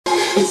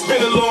It's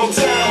been a long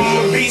time,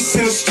 I'm a beast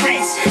in the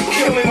streets,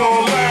 killing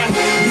online.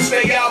 You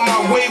stay out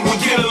my way, we'll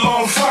get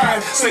along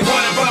fine. Say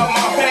what about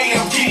my pay,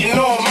 I'm getting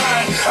on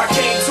mine. I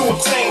came to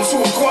obtain,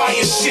 to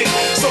acquire shit,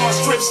 so my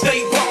strip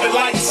stay bumping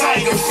like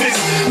Tiger Fist.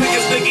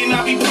 Niggas thinking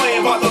I be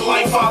playing about the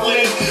life I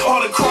live.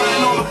 All the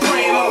crying, all the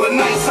praying, all the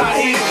nights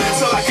I hit.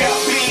 Till I got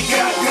big,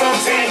 got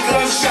guns,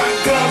 handguns,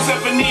 shotguns.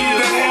 Ever needed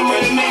a hammer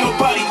and ain't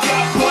nobody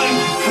got one.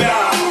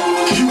 Nah,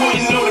 you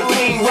wouldn't know the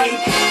pain, right?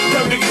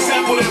 Perfect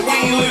example that we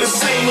ain't live the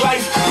same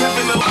life.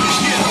 Living the life,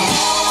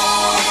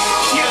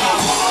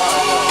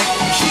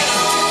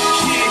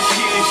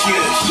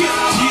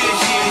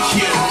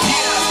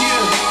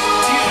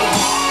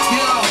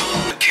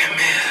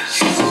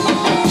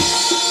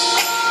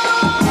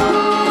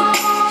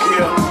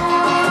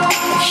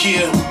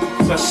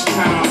 Such a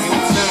town in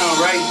town,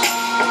 right?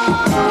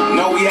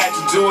 Know we had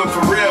to do it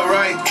for real,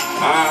 right?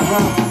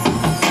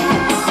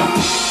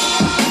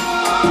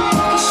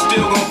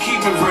 Still gonna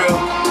keep it real.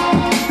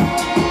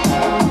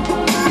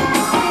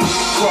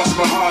 Cross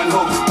my heart and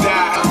hope to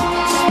die.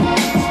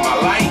 My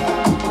light.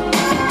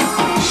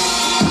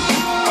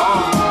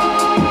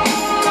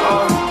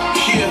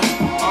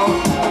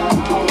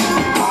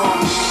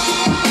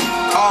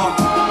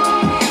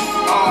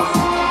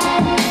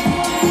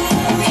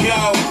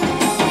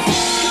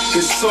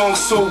 Song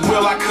so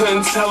real I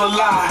couldn't tell a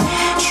lie.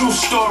 True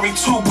story,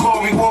 too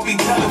gory, won't be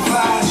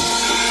televised.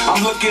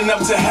 I'm looking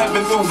up to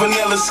heaven through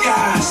vanilla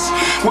skies,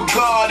 with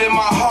God in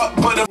my heart,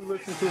 but I'm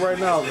listening to right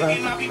now,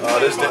 man.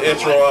 This the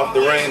intro off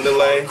the rain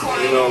delay.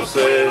 You know what I'm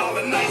saying?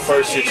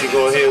 First shit you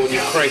gonna hear when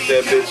you crank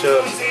that bitch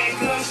up.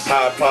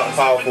 High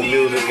powerful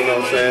music, you know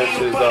what I'm saying?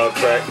 Shit's all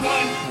crack.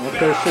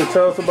 Okay, so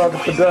tell us about the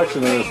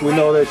production of this. We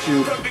know that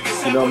you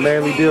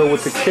mainly deal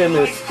with the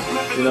chemist.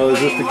 You know, is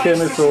this the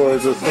chemist or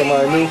is it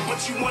somebody new?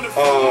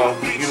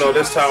 You know,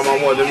 this time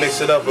I wanted to mix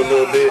it up a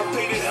little bit.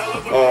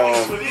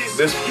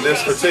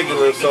 This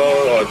particular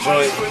song or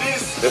joint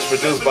that's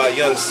produced by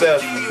Young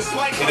Seth.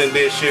 He done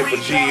did shit for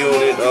G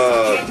Unit,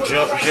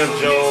 Jim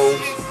Jones,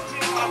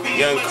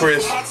 Young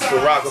Chris, for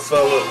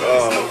Rockefeller.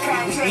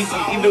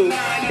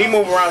 He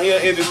move around. He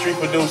an industry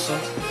producer.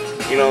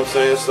 You know what I'm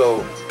saying?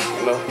 So,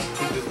 you know,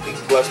 he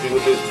blessed me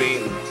with this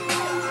beat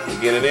and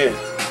get it in.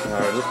 All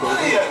right, let's go.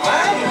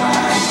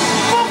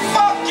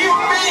 Fuck you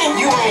mean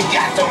you ain't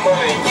got the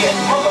money yet,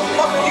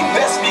 motherfucker? You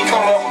best be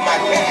coming up with my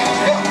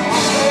cash.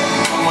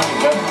 Money,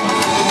 brother.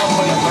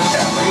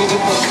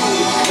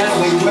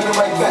 You better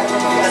right back.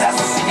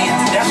 That's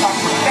our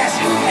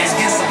profession. Let's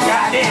get some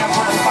goddamn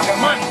motherfucking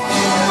money.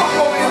 Fuck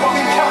over here, let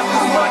me count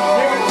this money,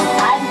 nigga.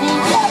 I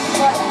need that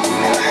money.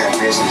 I have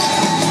business.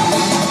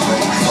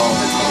 Money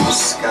falling from the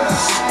sky.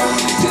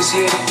 This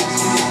here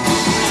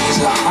is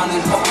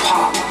 100 a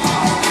pop.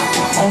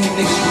 Only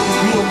niggas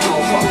with real dough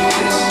fuck with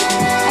this.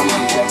 I'm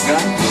gonna get that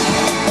gun,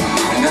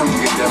 and then I'm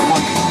gonna get that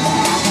money.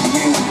 We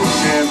ain't gonna do a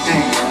damn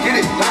thing. Get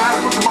it? Nah,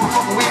 I put the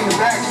motherfucking weed in the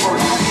bags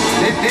first.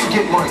 Then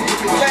get money.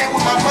 Playing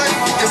with my money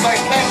is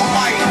like playing with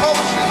my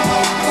emotion.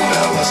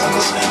 Well, let's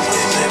understand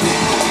it, baby.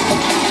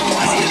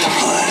 Money to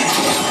play.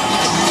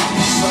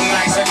 Some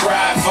nights I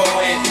cry for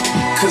it,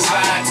 cause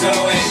I do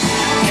it.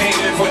 Can't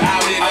live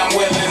without it, I'm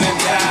willing to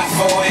die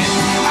for it.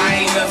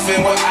 I ain't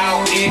nothing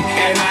without it,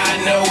 and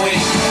I know it.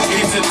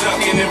 It's a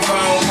ducking and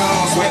phone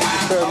calls with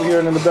We're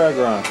hearing in the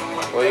background.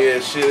 Well, yeah,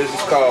 shit, this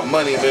is called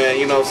money, man,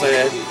 you know what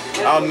I'm saying?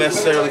 I don't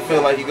necessarily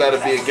feel like you gotta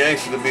be a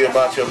gangster to be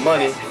about your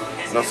money.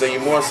 You know what I'm saying? You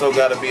more so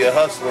gotta be a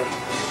hustler.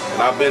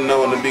 And I've been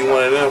known to be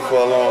one of them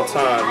for a long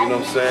time, you know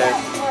what I'm saying?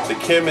 The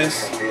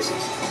Chemist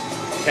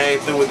came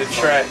through with the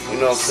track, you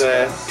know what I'm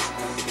saying?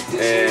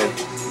 And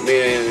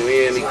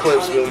me and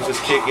Eclipse, we was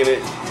just kicking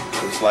it.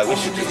 It's like, we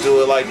should just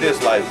do it like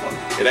this. Like,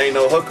 it ain't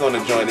no hook on the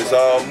joint. It's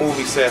all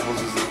movie samples.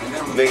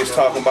 Niggas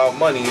talking about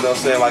money, you know what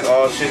I'm saying? Like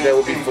all shit that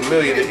would be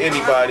familiar to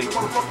anybody,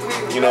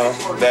 you know,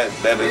 that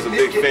is a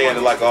big fan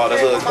of like all the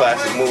hood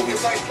classic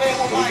movies. So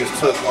we just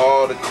took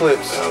all the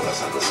clips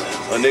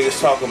of niggas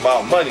talking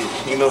about money,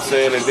 you know what I'm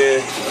saying? And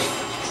then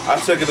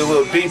I took it a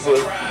little deeper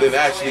than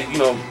actually, you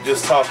know,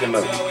 just talking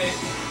the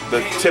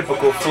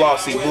typical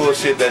flossy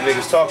bullshit that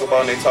niggas talk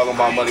about when they talking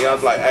about money. I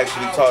was like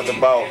actually talking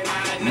about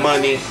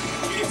money,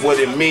 what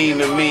it mean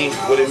to me,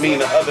 what it mean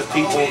to other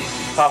people,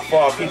 how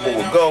far people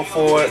will go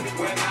for it.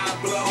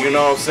 You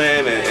know what I'm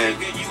saying?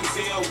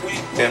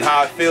 And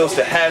how it feels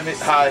to have it,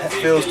 how it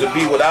feels to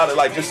be without it.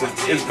 Like just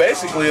it's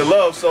basically a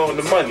love song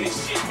to money.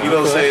 You know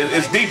what I'm saying?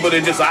 It's deeper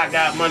than just I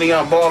got money,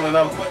 I'm balling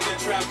up.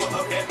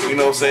 You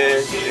know what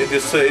I'm saying?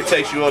 It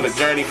takes you on a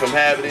journey from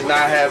having it,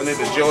 not having it,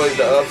 the joys,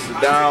 the ups, the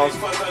downs,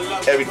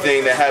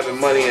 everything that having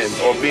money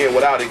or being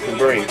without it can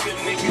bring.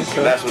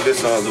 And that's what this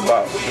song's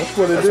about. That's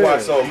what it is. That's why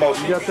it's so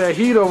emotional. You got that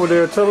heat over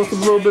there. Tell us a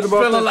little bit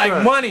about feeling like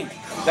track. Money.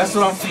 That's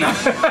what I'm feeling.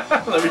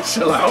 Let me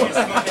chill out.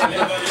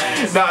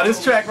 Nah,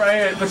 this track right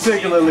here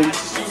particularly,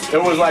 it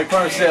was like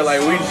Perm said,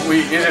 like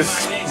it's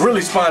just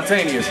really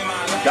spontaneous.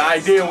 The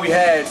idea we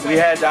had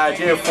the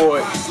idea for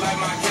it,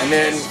 and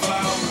then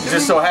it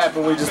just so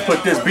happened we just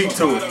put this beat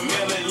to it.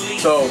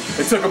 So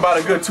it took about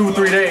a good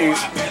 2-3 days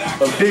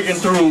of digging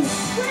through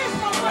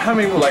how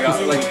many, like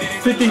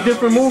 50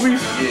 different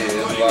movies? Yeah, it's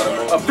a lot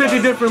of movies.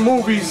 50 different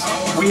movies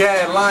we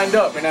had lined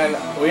up, and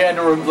we had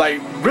to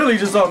like really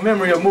just off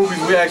memory of movies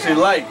we actually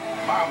liked,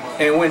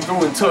 and went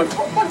through and took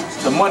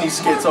the money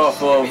skits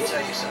off of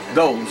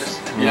those.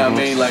 You know what I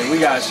mean? Like we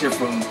got shit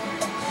from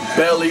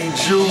Belly,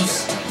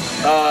 Juice,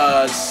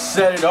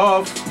 Set It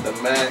Off,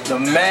 the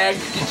Mag.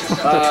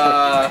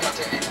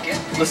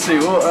 Let's see,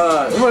 it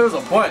was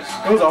a bunch.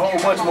 It was a whole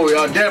bunch of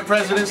movies. Dead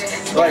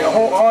Presidents, like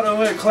all the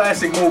hood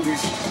classic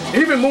movies.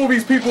 Even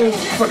movies people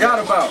forgot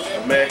about.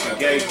 American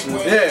Gangster.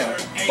 Yeah.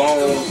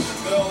 Bones.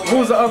 What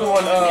was the other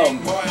one?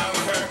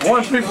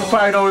 One people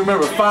probably don't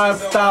remember.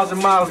 5,000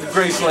 Miles to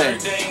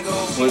Graceland.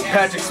 With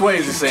Patrick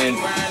Swayze saying,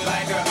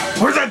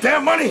 "Where's that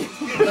damn money?"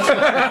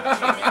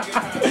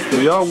 So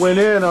y'all went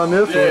in on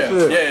this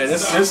one. Yeah,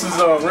 this is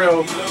a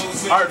real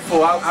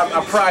artful.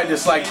 I pride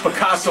this like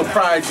Picasso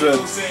prides a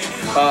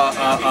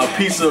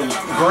piece of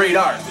great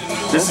art.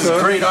 This is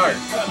great art.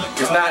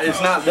 It's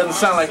not doesn't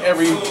sound like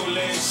every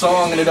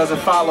song, and it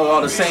doesn't follow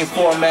all the same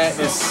format.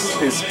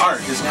 It's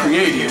art. It's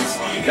creative.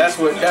 That's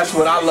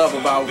what I love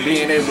about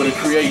being able to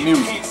create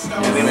music.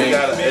 And then we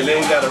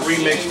got a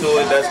remix to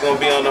it that's gonna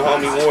be on the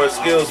homie Ward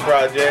Skills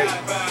project,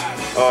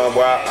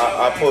 where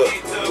I put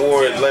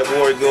Ward, let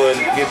Ward go and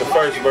get the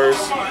first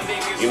verse.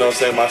 You know what I'm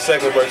saying? My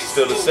second verse is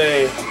still the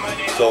same.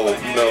 So,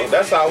 you know,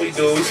 that's how we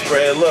do it. We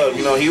spread love.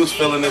 You know, he was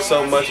feeling it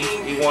so much,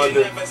 he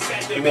wanted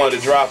to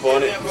drop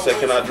on it. He said,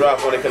 "Can I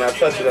drop on it? Can I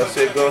touch it?" I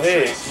said, "Go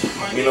ahead."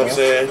 You know what I'm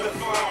saying?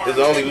 There's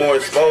only more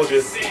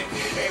exposure.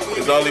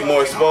 There's only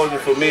more exposure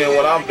for me and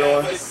what I'm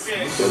doing.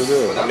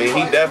 I mean,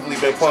 he definitely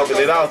been pumping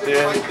it out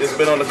there. It's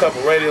been on a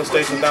couple radio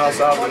stations down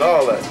south and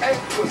all that.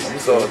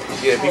 So,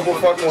 yeah, people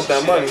fucking with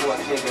that money.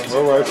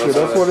 All right, so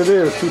that's what it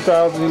is.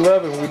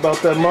 2011, we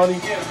about that money.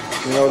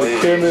 You know, the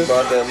Chemist,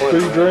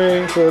 Street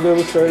Dreams, so the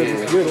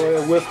Illustrated. Go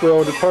ahead, whisper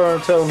over the Perm,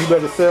 tell him you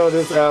better sell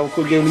this album,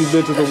 quit giving these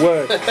bitches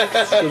away.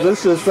 So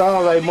this shit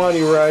sounds like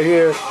money right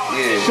here.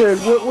 Yeah. Shit,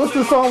 what's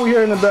the song we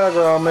hear in the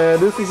background, man?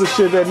 This is the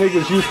shit that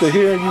niggas used to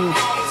hear you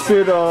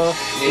sit on,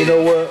 you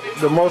know, what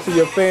the most of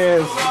your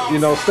fans, you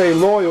know, stay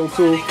loyal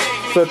to,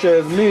 such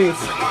as me.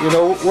 You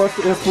know, what's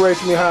the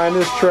inspiration behind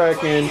this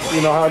track, and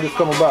you know how this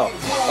come about?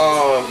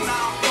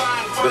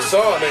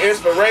 The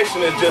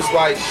inspiration is just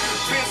like,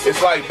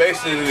 it's like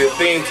basically the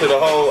theme to the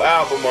whole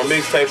album or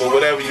mixtape or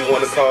whatever you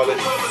want to call it.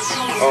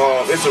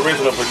 It's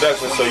original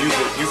production, so you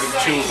can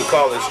choose to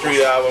call it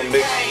street album,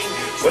 mix,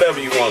 whatever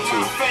you want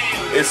to.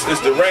 It's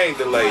the rain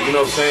delay, you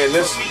know what I'm saying?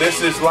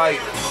 This is like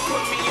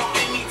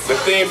the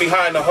theme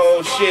behind the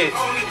whole shit.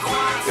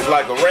 It's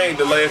like a rain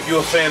delay. If you're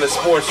a fan of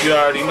sports, you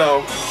already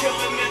know.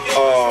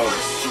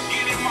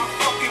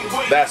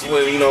 That's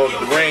when, you know,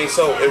 it rains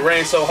so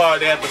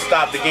hard they have to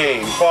stop the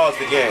game, pause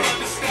the game.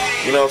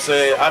 You know what I'm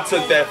saying? I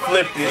took that,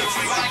 flipped it,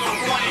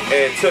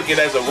 and took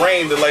it as a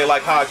rain delay,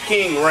 like how a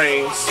king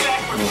reigns.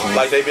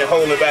 Like they've been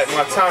holding back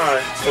my time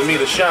for me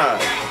to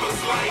shine.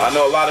 I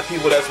know a lot of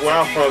people that's where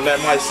I'm from,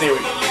 that might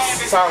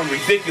sound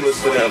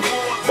ridiculous to them,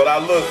 but I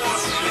look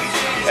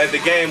at the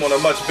game on a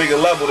much bigger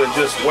level than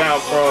just where I'm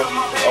from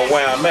or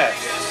where I'm at.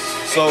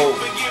 So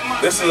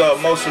this is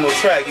an emotional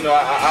track. You know,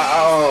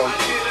 I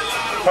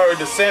heard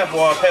the sample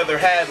of Heather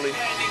Hadley.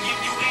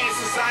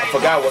 I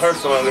forgot what her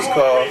song is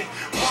called.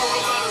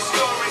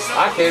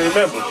 I can't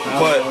remember,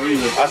 but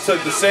I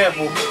took the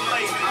sample,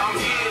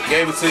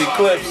 gave it to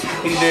Eclipse,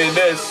 he did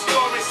this,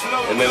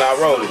 and then I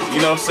wrote it.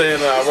 You know what I'm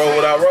saying? And I wrote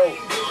what I wrote.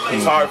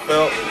 It's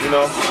heartfelt, you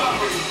know.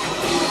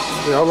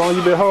 How long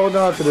you been holding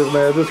on to this,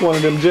 man? Is this one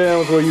of them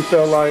gems where you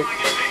felt like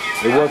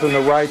it wasn't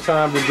the right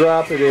time to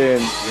drop it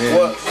in?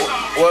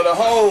 Well, the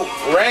whole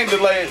the Rain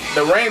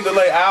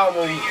Delay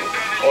album,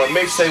 or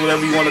mixtape,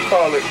 whatever you want to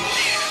call it,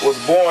 was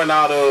born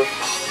out of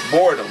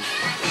boredom.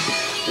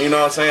 You know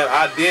what I'm saying?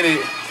 I did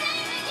it,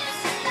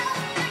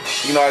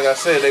 you know, like I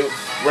said, they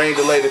Rain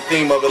Delay the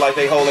theme of it like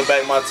they holding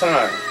back my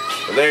time.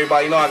 But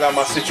everybody know I got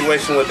my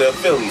situation with the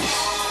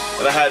affiliates.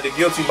 And I had the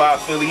guilty by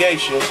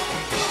affiliation,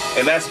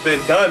 and that's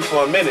been done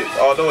for a minute,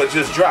 although it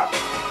just dropped.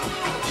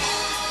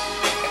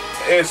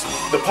 It's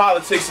the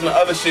politics and the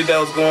other shit that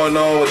was going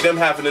on with them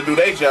having to do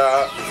their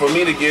job for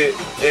me to get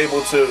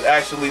able to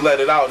actually let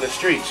it out in the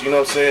streets, you know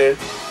what I'm saying?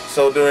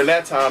 So during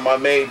that time I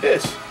made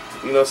this,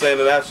 you know what I'm saying?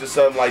 And that's just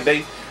something like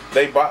they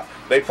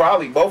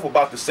probably both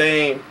about the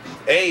same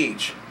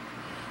age,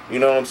 you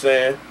know what I'm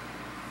saying?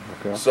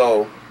 Okay.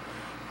 So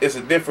it's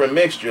a different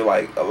mixture,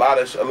 like a lot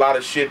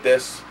of shit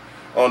that's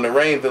on the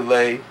Rain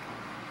Delay.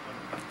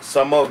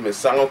 Some of them is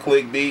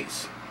SoundClick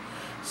beats,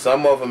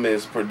 some of them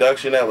is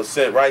production that was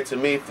sent right to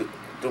me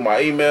through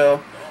my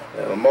email,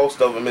 and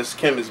most of them is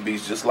Chemist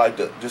beats, just like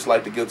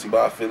the Guilty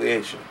by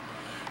Affiliation.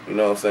 You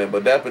know what I'm saying?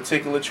 But that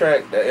particular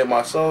track, that In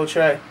My Soul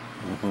track,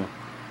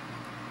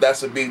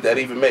 that's a beat that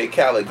even made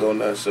Khaled go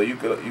nuts. So you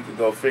could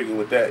go figure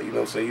with that. You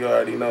know what I'm saying? You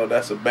already know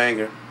that's a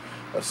banger,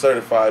 a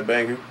certified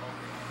banger,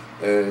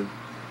 and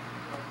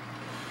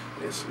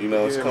it's, you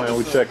know, it's coming. Man,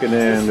 we checking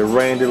in the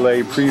Rain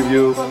Delay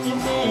preview.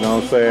 You know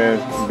what I'm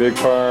saying? Big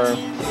Perm.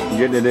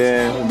 getting it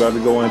in. We're about to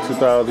go in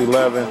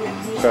 2011.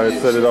 Try to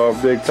set it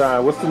off big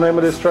time. What's the name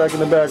of this track in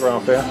the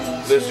background, fam?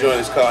 This joint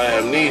is called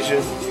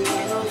Amnesia.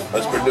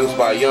 It's produced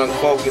by Young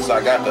Focus. I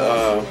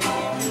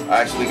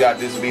actually got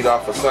this beat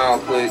off of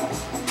SoundClick.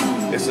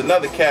 It's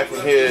another cat from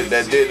here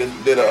that did a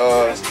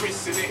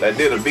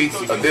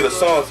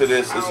song to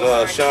this. It's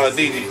Sean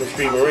Deasy from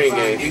Street Marine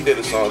Gang. He did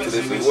a song to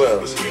this as well.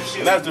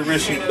 And that's the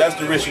risk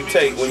you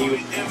take when you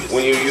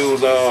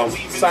use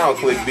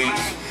SoundClick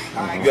beats.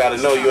 You gotta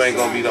know you ain't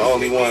gonna be the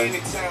only one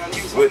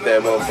with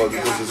that motherfucker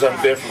because it's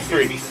up there for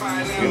free.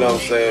 You know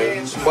what I'm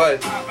saying? But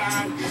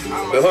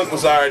the hook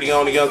was already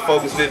on. The Young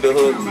Focus did the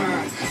hook.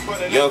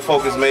 Young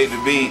Focus made the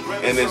beat,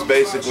 and it's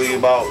basically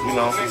about, you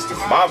know,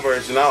 my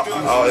version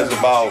is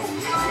about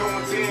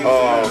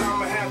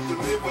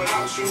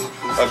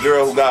a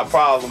girl who got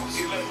problems,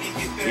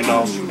 you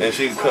know, and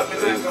she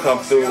come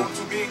through,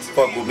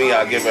 fuck with me,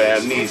 I give her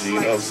amnesia, you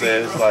know what I'm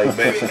saying? It's like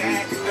basically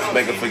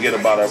make her forget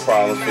about her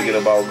problems, forget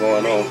about what's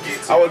going on.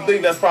 I would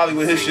think that's probably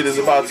what his shit is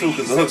about too,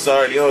 because the hook's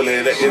already on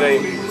there.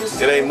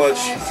 It ain't much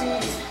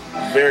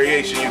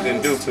variation you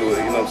can do to it,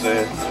 you know what I'm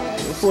saying?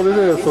 That's what it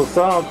is. So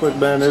SoundClick,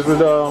 man, is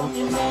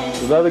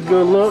that a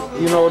good look?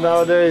 You know,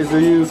 nowadays,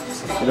 is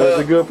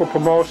it good for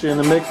promotion in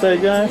the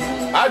mixtape game?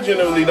 I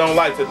generally don't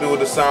like to do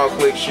the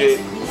SoundClick shit,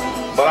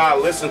 but I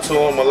listen to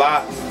them a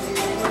lot.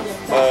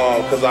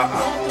 Cause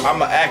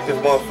I'm an active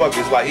motherfucker.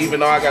 It's like, even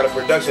though I got a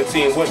production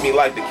team with me,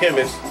 like the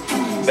Chemist,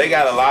 they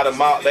got a lot of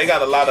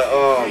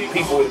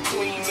people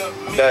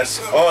that's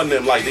on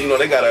them. Like, you know,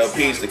 they gotta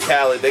appease the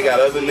Khaled. They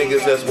got other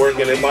niggas that's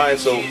working in mine.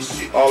 So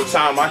all the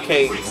time I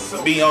can't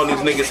be on these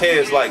niggas'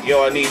 heads like,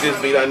 yo, I need this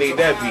beat, I need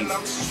that beat.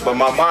 But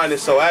my mind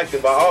is so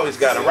active, I always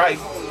gotta write.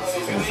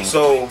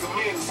 So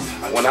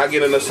when I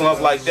get in a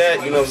slump like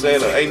that, you know what I'm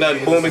saying, ain't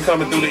nothing booming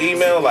coming through the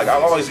email. Like, I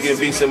always get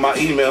beats in my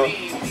email,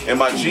 in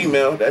my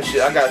Gmail. That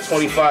shit, I got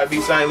 25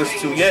 beats I ain't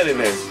listened to yet in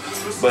there.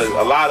 But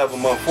a lot of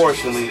them,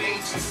 unfortunately,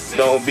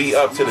 don't be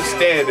up to the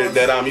standard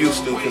that I'm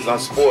used to because I'm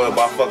spoiled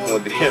by fucking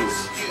with the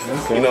Chemist.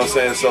 Okay. You know what I'm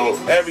saying? So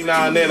every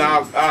now and then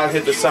I'll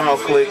hit the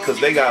SoundClick because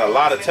they got a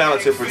lot of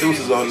talented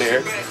producers on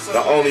there.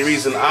 The only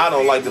reason I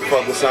don't like to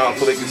fuck with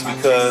SoundClick is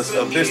because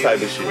of this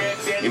type of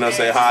shit. You know what I'm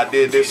saying? How I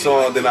did this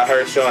song, then I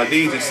heard Sean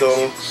Deasy's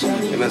song,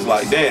 and it's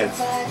like, damn.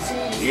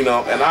 You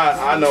know, and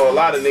I know a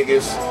lot of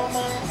niggas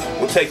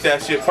will take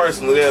that shit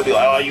personally. They'll be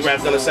like, oh, you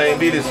rapped on the same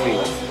beat as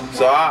me.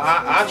 So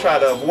I try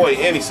to avoid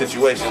any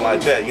situation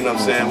like that, you know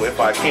what I'm saying, if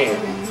I can.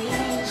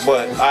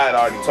 But I had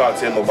already talked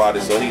to him about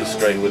it, so he was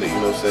straight with it, you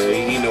know what I'm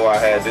saying. He knew I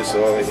had this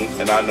song,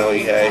 and I know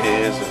he had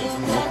his.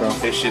 And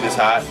his shit is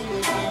hot,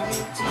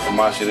 and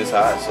my shit is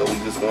hot, so we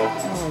just gonna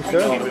keep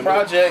it. The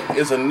project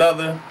is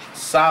another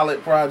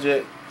solid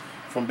project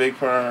from Big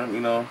Perm, you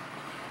know,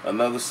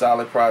 another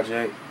solid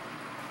project.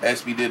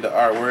 SB did the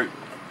artwork,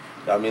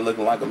 got me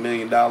looking like $1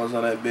 million on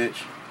that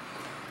bitch.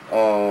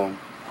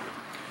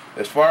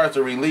 As far as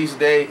the release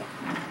date,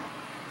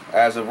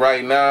 as of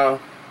right now,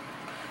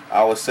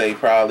 I would say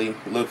probably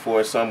look for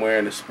it somewhere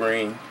in the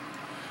spring.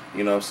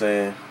 You know what I'm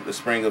saying? The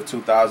spring of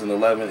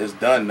 2011 is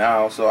done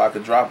now, so I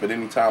could drop it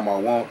anytime I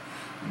want.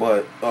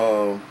 But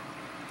I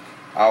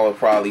would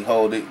probably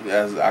hold it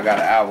as I got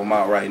an album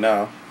out right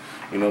now.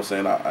 You know what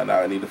I'm saying?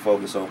 I need to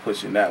focus on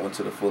pushing that one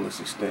to the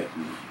fullest extent.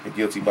 And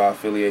Guilty by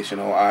Affiliation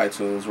on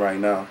iTunes right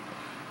now.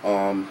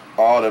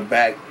 All the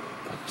back,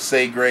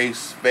 Say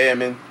Grace,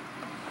 Famine,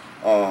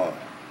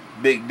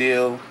 Big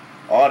Deal,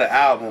 all the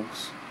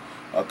albums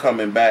are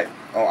coming back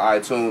on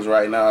iTunes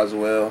right now as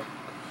well.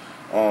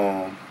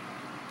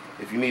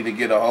 If you need to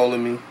get a hold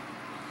of me,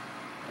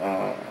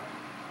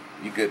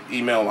 you could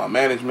email my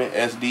management,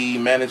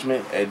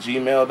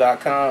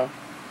 sdemanagement@gmail.com.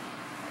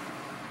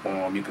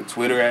 You can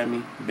Twitter at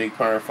me, Big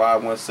Perm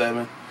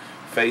 517,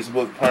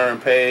 Facebook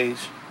Perm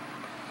page.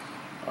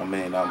 I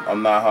mean,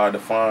 I'm not hard to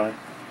find,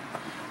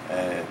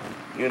 and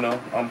you know,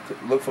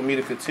 look for me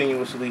to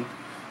continuously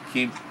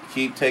keep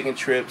taking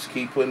trips,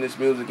 keep putting this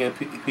music in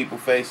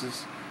people's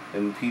faces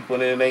and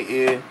people in their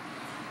ear,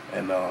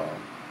 and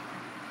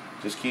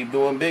just keep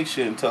doing big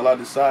shit until I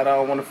decide I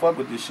don't want to fuck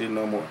with this shit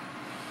no more.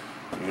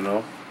 You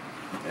know,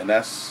 and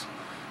that's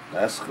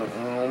I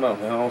don't know.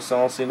 I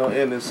don't see no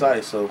end in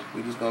sight, so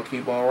we just gonna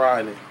keep on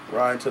riding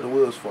till the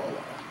wheels fall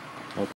off.